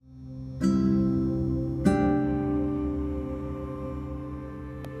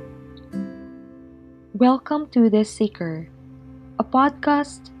Welcome to The Seeker, a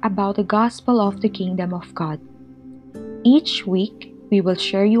podcast about the gospel of the kingdom of God. Each week, we will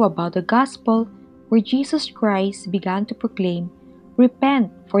share you about the gospel where Jesus Christ began to proclaim, "Repent,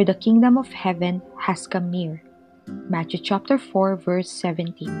 for the kingdom of heaven has come near." Matthew chapter 4, verse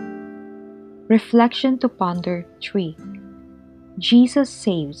 17. Reflection to ponder 3. Jesus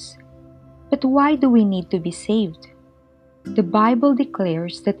saves. But why do we need to be saved? The Bible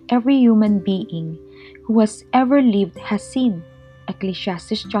declares that every human being who has ever lived has sinned.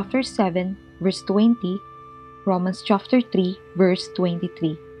 Ecclesiastes chapter 7, verse 20, Romans chapter 3, verse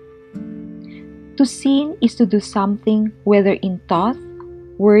 23. To sin is to do something, whether in thought,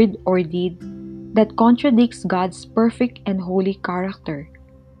 word, or deed, that contradicts God's perfect and holy character.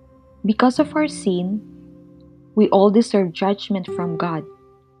 Because of our sin, we all deserve judgment from God.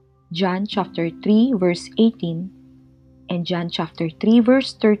 John chapter 3, verse 18, and John chapter 3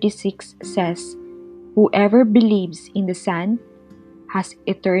 verse 36 says, "Whoever believes in the Son has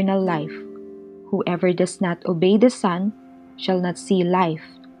eternal life. Whoever does not obey the Son shall not see life,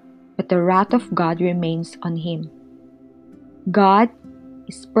 but the wrath of God remains on him." God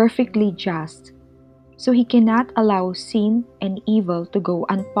is perfectly just, so He cannot allow sin and evil to go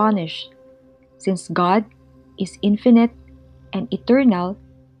unpunished. Since God is infinite and eternal,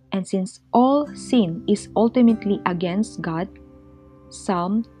 and since all sin is ultimately against God,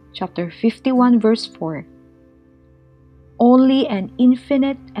 Psalm chapter 51 verse 4, only an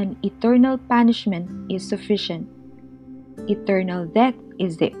infinite and eternal punishment is sufficient. Eternal death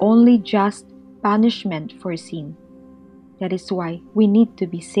is the only just punishment for sin. That is why we need to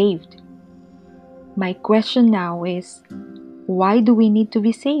be saved. My question now is, why do we need to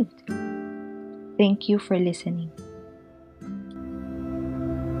be saved? Thank you for listening.